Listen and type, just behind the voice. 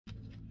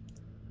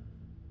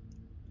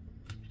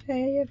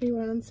Hey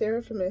everyone,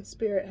 Sarah from Earth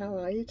Spirit. How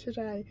are you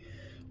today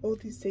or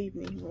this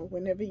evening or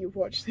whenever you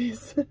watch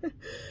this?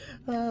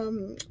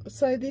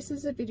 So this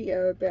is a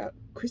video about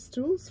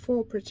crystals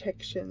for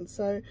protection.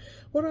 So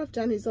what I've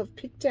done is I've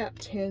picked out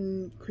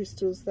 10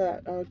 crystals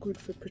that are good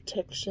for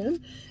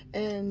protection,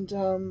 and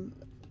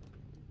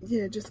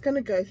yeah, just going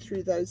to go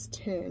through those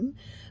 10,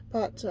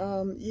 but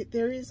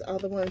there is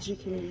other ones you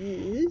can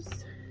use.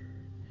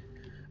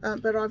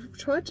 But I've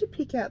tried to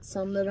pick out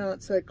some that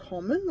aren't so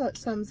common, like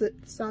some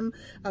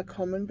are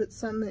common, but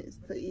some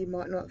that you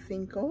might not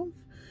think of.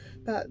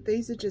 But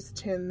these are just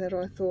 10 that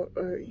I thought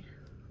are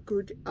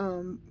good,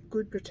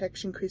 good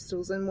protection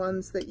crystals, and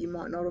ones that you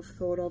might not have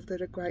thought of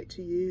that are great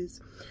to use.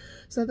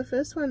 So the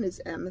first one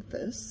is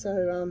amethyst.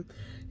 So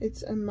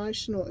it's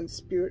emotional and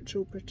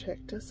spiritual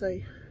protector. So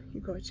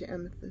you got your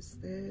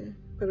amethyst there,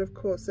 but of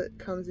course it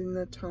comes in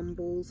the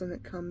tumbles, and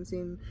it comes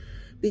in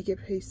bigger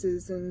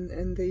pieces,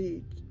 and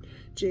the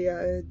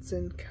geodes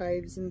and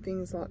caves and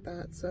things like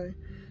that. So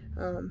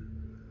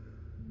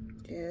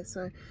yeah,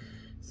 so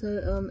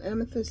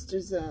amethyst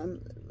is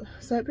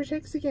so it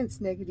protects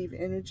against negative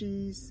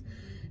energies,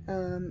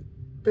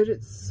 but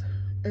it's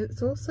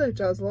also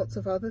does lots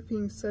of other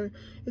things. So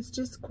it's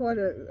just quite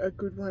a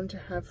good one to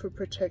have for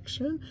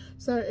protection.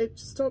 So it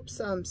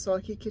stops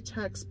psychic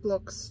attacks,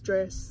 blocks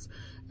stress,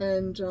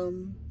 and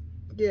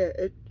yeah,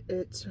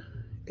 it's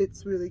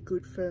really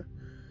good for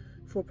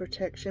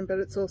protection, but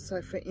it's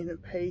also for inner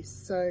peace.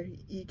 So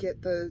you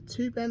get the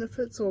 2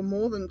 benefits, or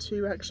more than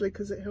 2 actually,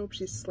 because it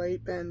helps you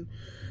sleep and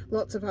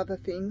lots of other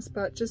things,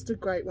 but just a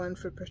great one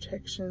for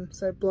protection.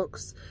 So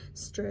blocks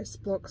stress,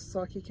 blocks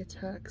psychic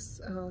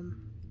attacks,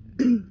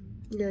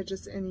 yeah,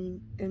 just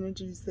any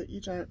energies that you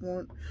don't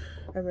want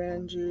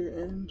around you.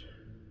 And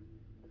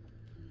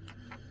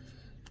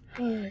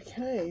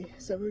okay,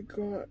 so we've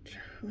got,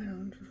 well,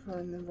 I'm trying to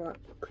find the right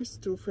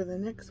crystal for the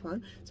next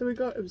one. So we've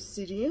got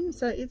obsidian.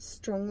 So it's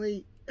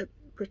strongly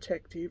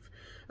protective.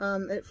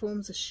 It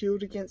forms a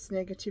shield against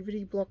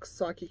negativity, blocks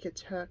psychic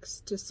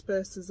attacks,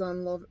 disperses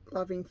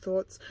unloving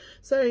thoughts.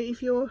 So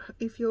if you're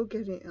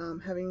getting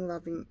having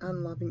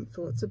unloving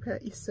thoughts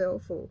about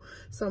yourself, or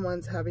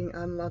someone's having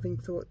unloving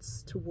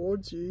thoughts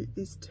towards you,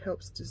 this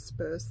helps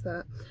disperse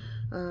that.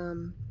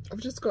 I've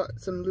just got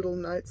some little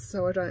notes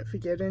so I don't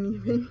forget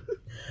anything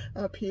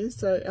up here.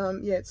 So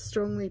yeah, it's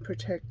strongly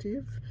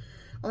protective.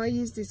 I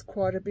use this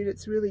quite a bit.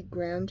 It's really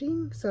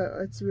grounding, so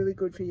it's really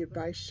good for your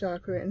base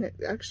chakra, and it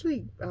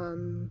actually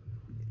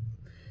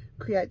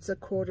creates a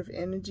cord of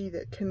energy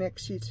that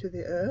connects you to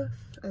the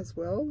earth as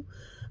well.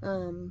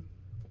 So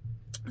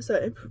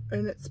it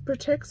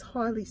protects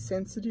highly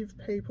sensitive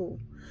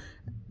people.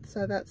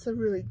 So that's a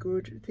really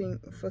good thing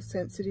for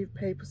sensitive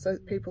people. So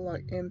people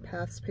like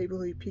empaths, people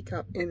who pick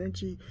up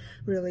energy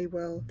really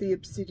well. The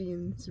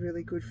obsidian's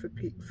really good for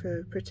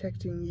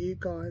protecting you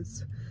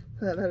guys.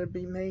 So that'd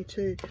be me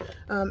too.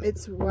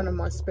 It's one of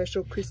my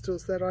special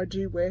crystals that I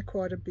do wear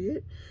quite a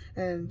bit,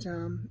 and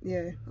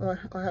yeah,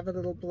 I have a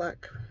little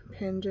black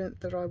pendant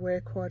that I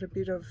wear quite a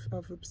bit of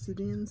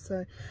obsidian.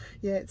 So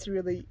yeah, it's a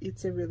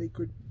really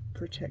good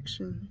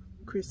protection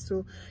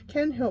crystal.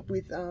 Can help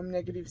with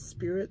negative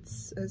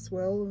spirits as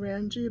well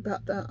around you,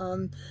 but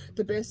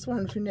the best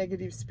one for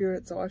negative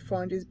spirits I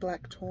find is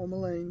black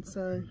tourmaline.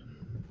 So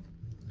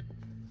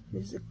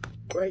there's a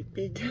great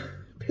big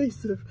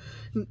piece of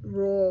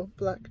raw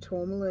black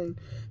tourmaline.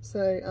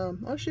 So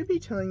I should be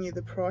telling you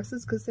the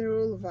prices because they're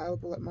all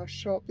available at my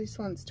shop. This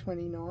one's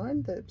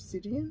 $29, the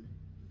obsidian.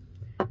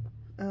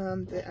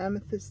 The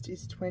amethyst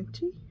is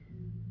 $20.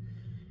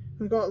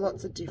 We've got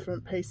lots of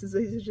different pieces.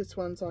 These are just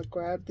ones I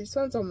grabbed. This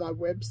one's on my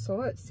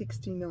website,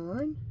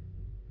 $69.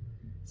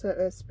 So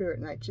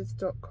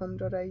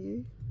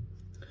earthspiritnatures.com.au.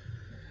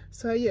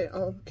 So yeah,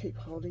 I'll keep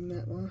holding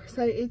that one.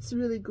 So it's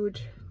really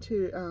good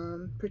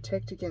to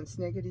protect against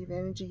negative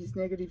energies,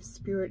 negative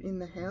spirit in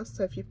the house.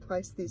 So if you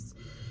place this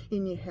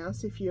in your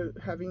house, if you're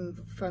having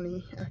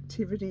funny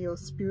activity or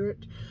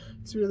spirit,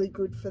 it's really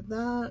good for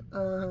that.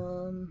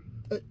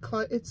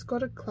 It's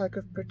got a cloak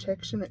of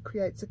protection. It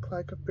creates a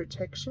cloak of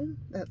protection.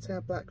 That's how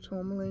black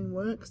tourmaline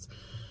works.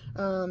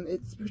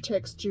 It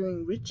protects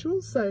during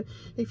rituals. So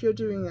if you're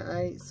doing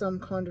some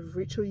kind of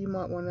ritual, you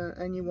might want to,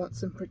 and you want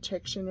some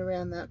protection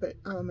around that. But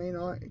I mean,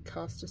 I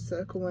cast a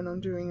circle when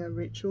I'm doing a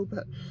ritual,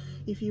 but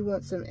if you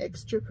want some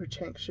extra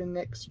protection,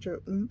 extra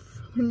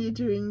oomph when you're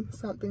doing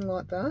something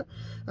like that,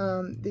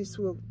 this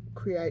will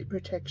create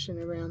protection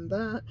around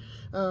that.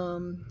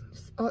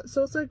 It's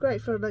also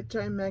great for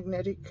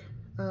electromagnetic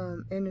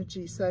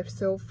energy, so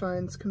cell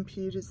phones,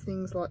 computers,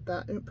 things like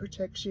that. It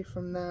protects you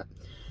from that.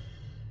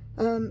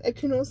 It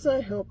can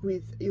also help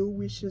with ill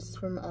wishes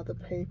from other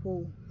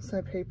people.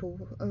 So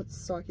it's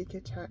psychic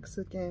attacks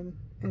again,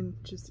 and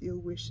just ill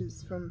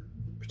wishes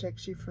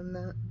protects you from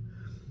that.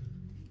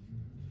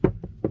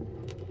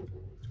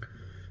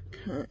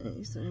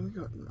 Okay, so we've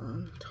got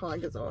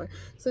tiger's eye.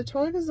 So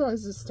tiger's eye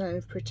is a stone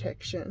of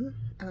protection.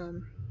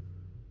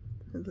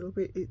 A little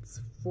bit, it's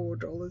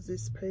 $4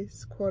 this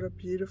piece. Quite a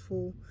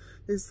beautiful,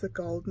 there's the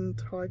golden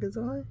tiger's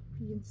eye,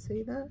 you can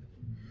see that.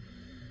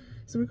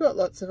 So we've got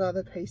lots of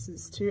other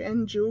pieces too,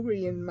 and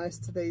jewellery in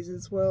most of these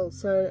as well.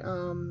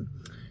 So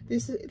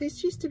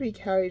this used to be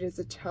carried as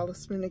a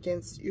talisman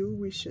against ill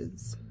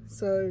wishes,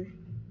 so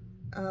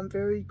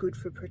very good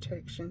for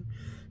protection.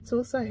 It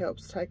also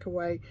helps take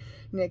away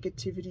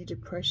negativity,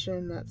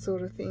 depression, that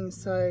sort of thing.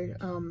 So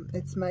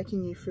it's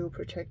making you feel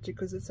protected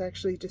because it's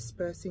actually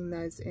dispersing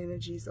those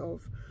energies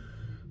of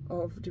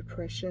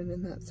depression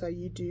and that. So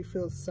you do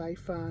feel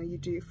safer, you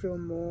do feel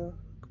more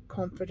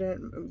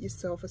confident, your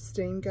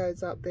self-esteem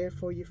goes up,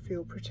 therefore you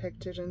feel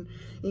protected and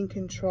in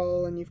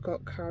control, and you've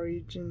got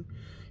courage, and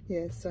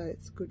yeah, so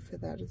it's good for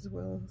that as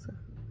well. So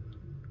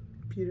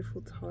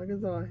beautiful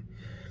tiger's eye.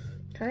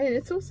 Okay, and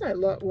it's also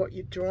like what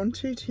you're drawn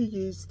to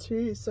use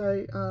too.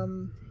 So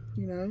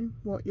you know,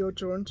 what you're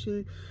drawn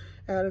to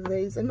out of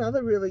these.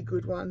 Another really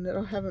good one that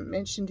I haven't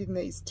mentioned in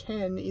these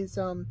 10 is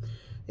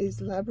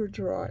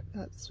labradorite.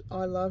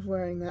 I love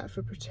wearing that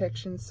for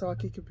protection,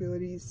 psychic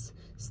abilities,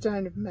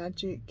 stone of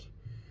magic.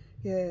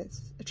 Yeah,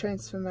 it's a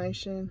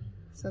transformation,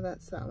 so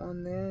that's that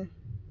one there.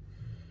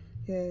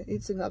 Yeah,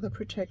 it's another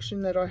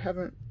protection that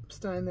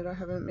stone that I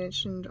haven't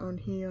mentioned on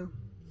here.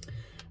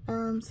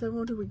 So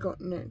what do we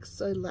got next?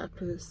 So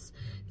lapis.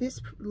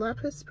 This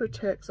lapis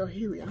protects, oh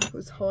here we are, it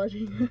was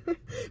hiding.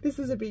 This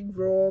is a big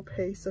raw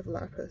piece of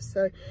lapis.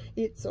 So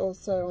it's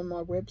also on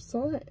my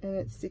website and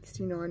it's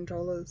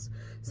 $69.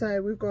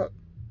 So we've got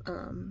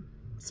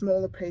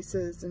smaller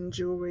pieces and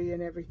jewelry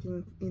and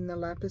everything in the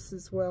lapis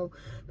as well,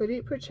 but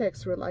it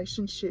protects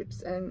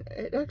relationships, and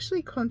it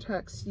actually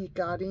contacts your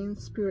guardian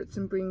spirits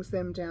and brings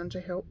them down to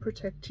help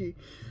protect you.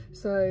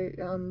 So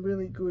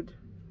really good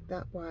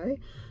that way.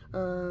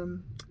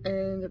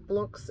 And it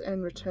blocks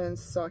and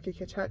returns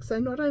psychic attacks. So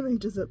not only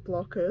does it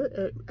block it,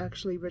 it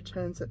actually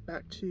returns it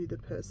back to the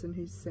person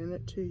who sent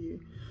it to you.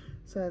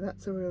 So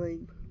that's a really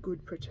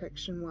good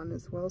protection one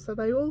as well. So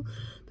they all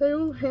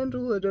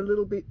handle it a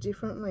little bit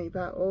differently,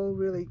 but all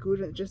really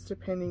good, at just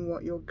depending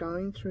what you're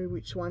going through,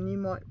 which one you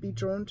might be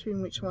drawn to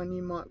and which one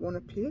you might want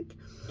to pick.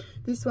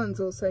 This one's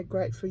also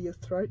great for your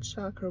throat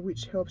chakra,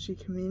 which helps you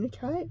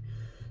communicate.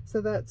 So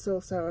that's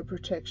also a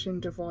protection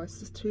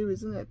device too,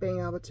 isn't it? Being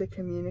able to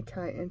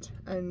communicate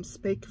and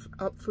speak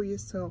up for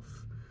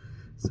yourself.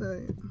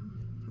 So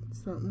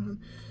that's that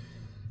one.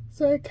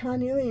 So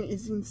carnelian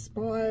is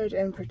inspired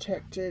and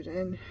protected,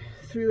 and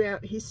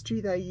throughout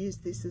history they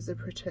used this as a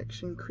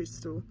protection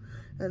crystal.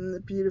 And the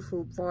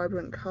beautiful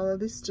vibrant colour,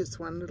 this is just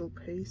one little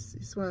piece.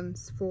 This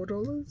one's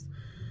 $4.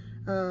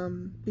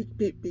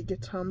 Bit bigger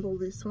tumble,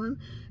 this one.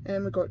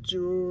 And we've got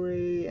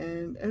jewellery,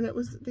 and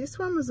this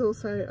one was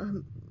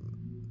also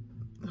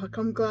like,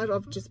 I'm glad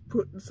I've just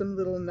put some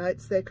little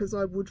notes there, because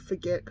I would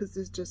forget, because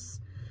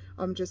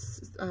I'm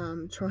just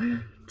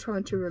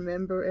trying to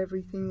remember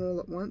everything all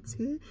at once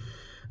here.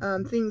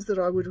 Things that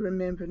I would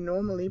remember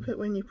normally, but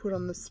when you put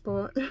on the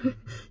spot,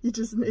 you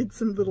just need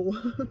some little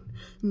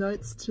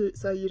notes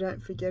so you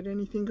don't forget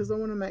anything, because I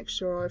want to make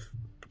sure I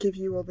give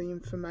you all the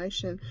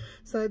information.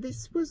 So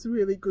this was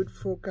really good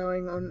for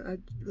going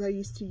on. They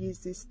used to use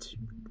this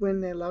when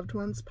their loved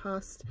ones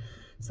passed,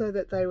 so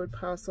that they would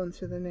pass on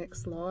to the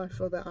next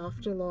life or the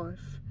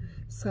afterlife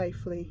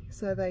safely.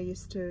 So they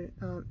used to,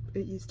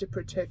 it used to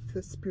protect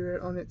the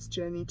spirit on its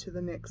journey to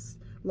the next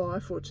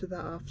life or to the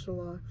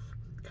afterlife.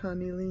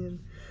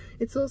 Carnelian.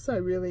 It's also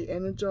really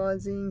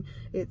energizing,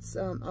 it's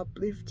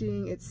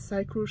uplifting, it's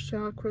sacral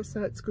chakra,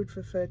 so it's good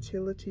for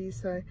fertility.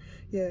 So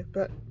yeah,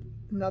 but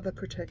another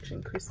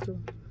protection crystal.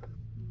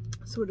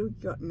 So what do we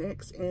got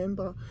next?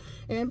 Amber.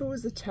 Amber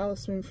was a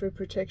talisman for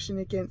protection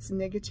against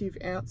negative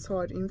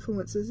outside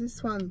influences.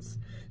 This one's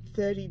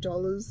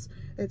 $30.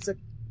 It's a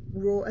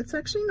raw, it's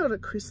actually not a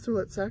crystal,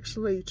 it's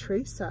actually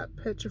tree sap,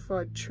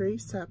 petrified tree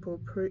sap, or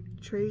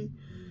tree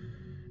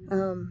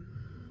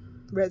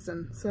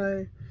resin.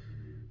 So,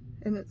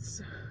 and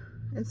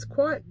it's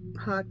quite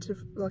hard to,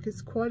 like,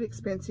 it's quite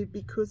expensive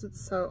because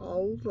it's so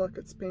old, like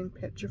it's been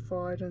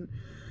petrified. And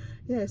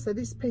yeah, so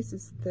this piece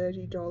is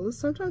 $30.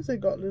 Sometimes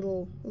they've got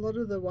little, a lot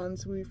of the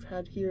ones we've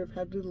had here have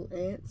had little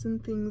ants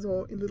and things,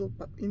 or little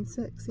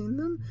insects in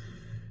them.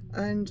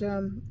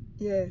 And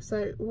yeah,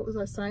 so what was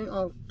I saying?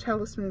 Oh,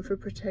 talisman for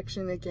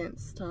protection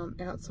against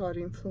outside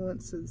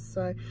influences.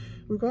 So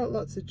we've got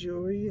lots of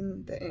jewelry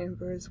in the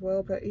amber as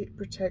well, but it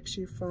protects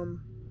you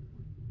from,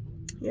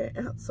 yeah,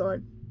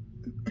 outside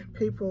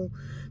people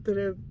that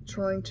are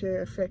trying to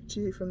affect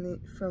you,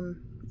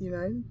 from you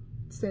know,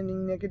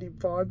 sending negative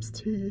vibes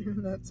to you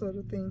and that sort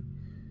of thing.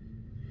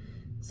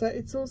 So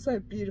it's also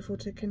beautiful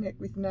to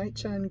connect with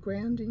nature and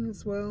grounding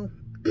as well,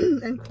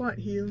 and quite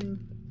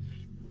healing.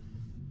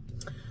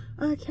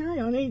 Okay,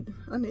 I need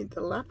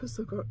the lapis.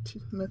 I've got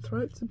my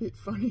throat's a bit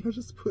funny. I'll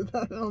just put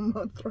that on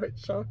my throat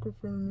chakra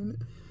for a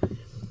minute.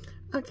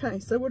 Okay,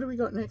 so what do we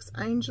got next?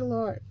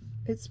 Angelite.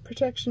 It's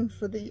protection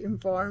for the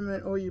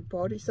environment or your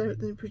body. So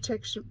the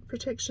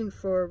protection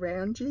for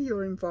around you,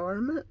 your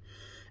environment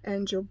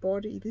and your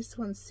body. This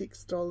one's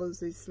 $6,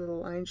 this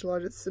little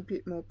angelite. It's a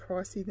bit more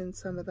pricey than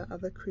some of the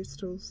other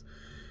crystals.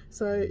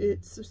 So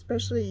it's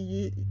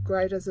especially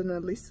great as an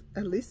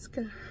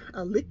elixir,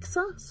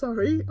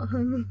 sorry.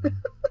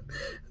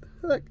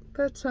 like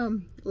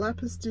that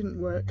lapis didn't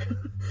work.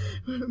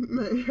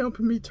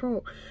 Helping me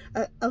talk.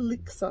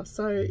 Elixir,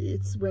 so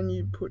it's when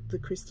you put the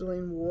crystal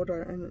in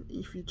water, and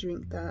if you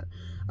drink that,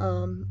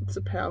 it's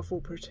a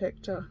powerful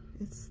protector.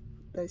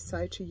 They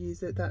say to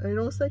use it. That it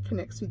also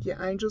connects with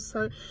your angels,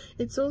 so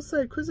it's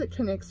also, because it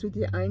connects with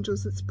your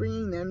angels, it's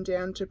bringing them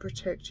down to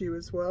protect you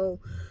as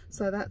well.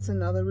 So that's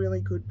another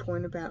really good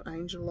point about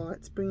angel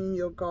lights, bringing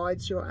your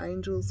guides, your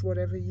angels,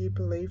 whatever you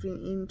believe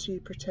in to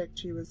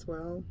protect you as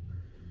well.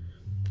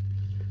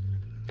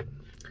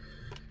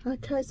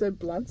 Okay, so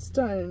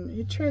bloodstone,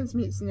 it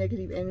transmutes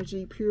negative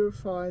energy,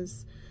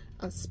 purifies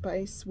a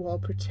space while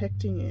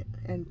protecting it,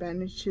 and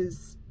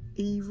banishes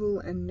evil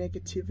and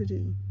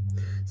negativity.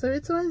 So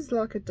it's always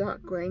like a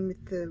dark green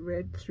with the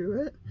red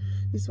through it.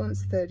 This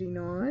one's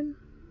 39.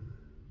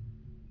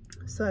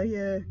 So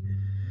yeah,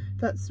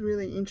 that's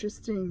really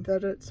interesting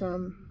that it's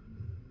so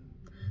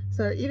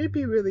it'd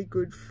be really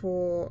good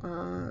for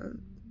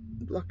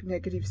like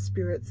negative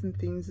spirits and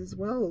things as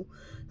well,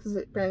 because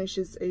it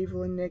banishes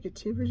evil and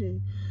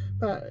negativity.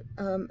 But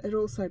it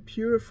also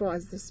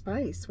purifies the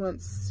space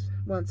once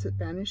it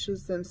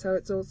banishes them, so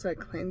it's also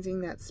cleansing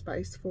that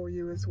space for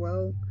you as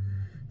well.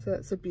 So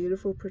that's a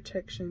beautiful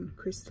protection.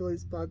 Crystal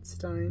is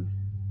bloodstone.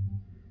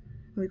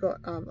 We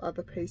got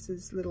other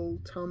pieces, little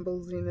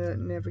tumbles in it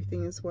and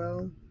everything as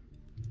well.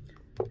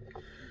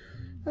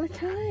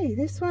 Okay,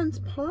 this one's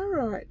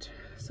pyrite.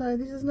 So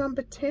this is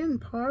number 10,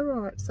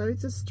 pyrite. So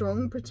it's a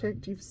strong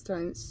protective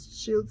stone. It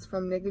shields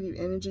from negative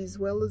energy as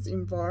well as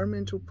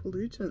environmental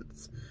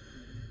pollutants.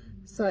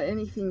 So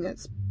anything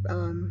that's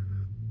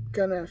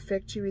going to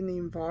affect you in the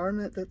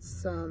environment,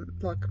 that's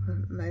like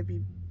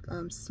maybe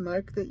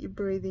smoke that you're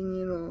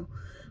breathing in, or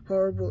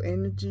horrible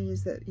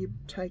energies that you're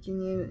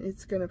taking in,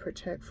 it's going to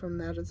protect from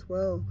that as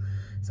well.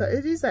 So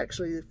it is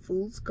actually the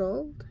fool's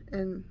gold,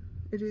 and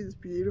it is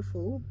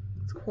beautiful.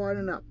 It's quite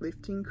an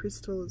uplifting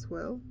crystal as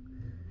well.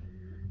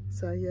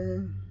 So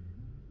yeah,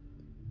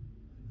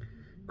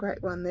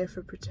 great one there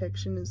for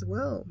protection as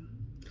well.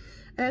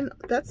 And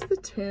that's the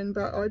 10,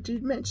 but I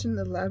did mention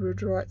the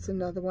labradorite's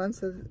another one,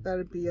 so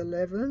that'd be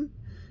 11.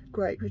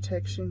 Great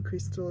protection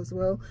crystal as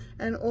well.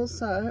 And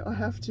also I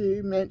have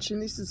to mention,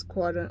 this is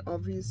quite an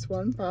obvious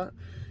one, but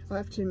I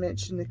have to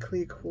mention the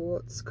clear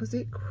quartz, because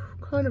it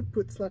kind of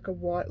puts like a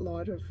white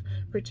light of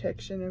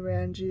protection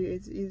around you.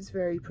 It is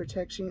very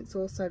protection. It's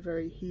also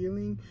very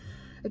healing.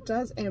 It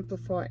does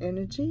amplify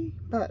energy,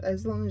 but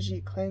as long as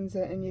you cleanse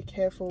it and you're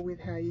careful with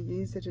how you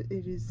use it, it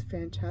is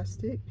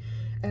fantastic.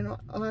 And I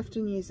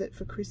often use it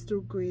for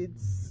crystal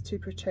grids to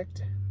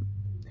protect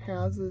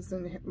houses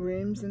and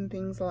rooms and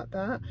things like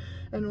that,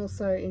 and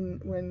also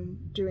when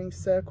doing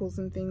circles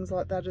and things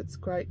like that, it's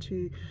great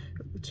to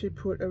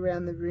put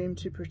around the room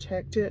to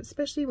protect it,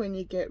 especially when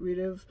you get rid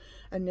of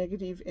a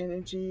negative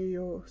energy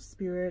or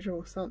spirit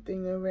or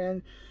something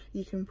around.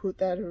 You can put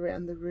that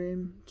around the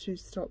room to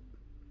stop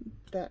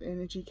that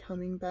energy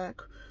coming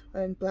back,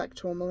 and black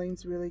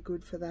tourmaline's really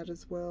good for that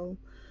as well.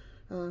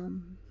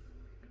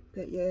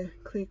 But yeah,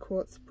 clear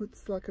quartz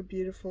puts like a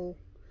beautiful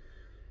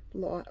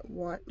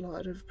white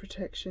light of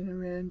protection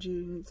around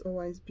you, and it's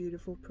always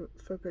beautiful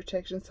for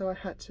protection, so I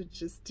had to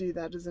just do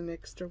that as an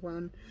extra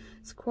one.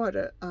 It's quite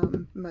a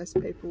most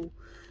people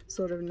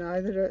sort of know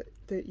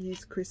that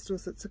use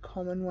crystals. It's a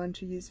common one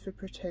to use for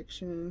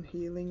protection and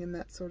healing and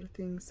that sort of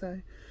thing.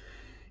 So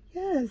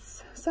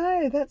yes,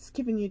 so that's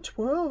given you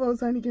 12. I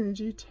was only going to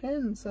do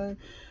 10, so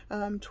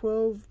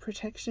 12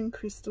 protection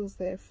crystals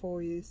there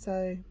for you.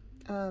 So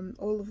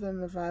all of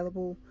them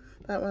available.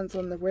 That one's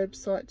on the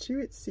website too.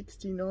 It's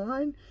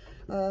 69.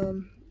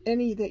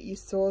 Any that you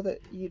saw that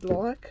you'd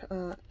like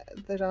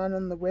that aren't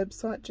on the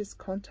website, just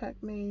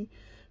contact me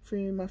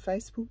through my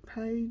Facebook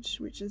page,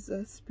 which is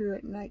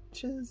Spirit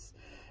Natures,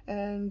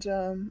 and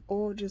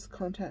or just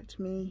contact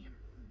me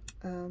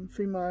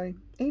through my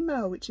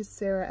email, which is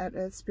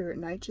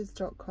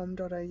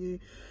sarah@earthspiritnatures.com.au,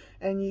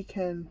 and you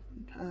can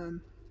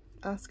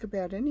ask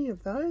about any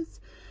of those.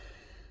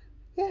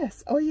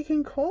 Yes, or you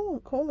can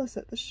call us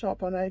at the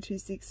shop on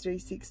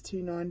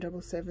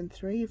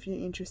 0263629773 if you're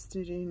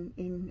interested in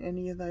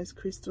any of those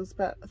crystals,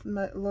 but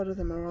a lot of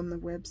them are on the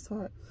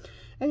website.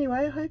 Anyway,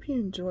 I hope you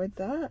enjoyed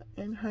that,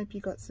 and hope you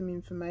got some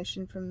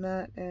information from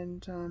that,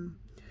 and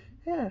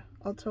yeah,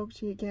 I'll talk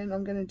to you again.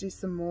 I'm going to do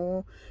some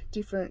more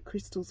different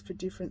crystals for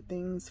different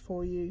things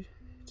for you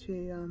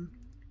to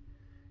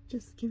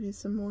just give you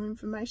some more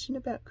information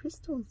about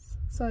crystals.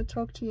 So I'll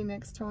talk to you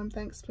next time.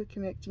 Thanks for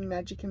connecting.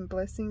 Magic and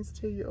blessings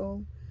to you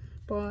all.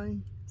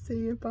 Bye. See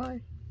you.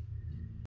 Bye.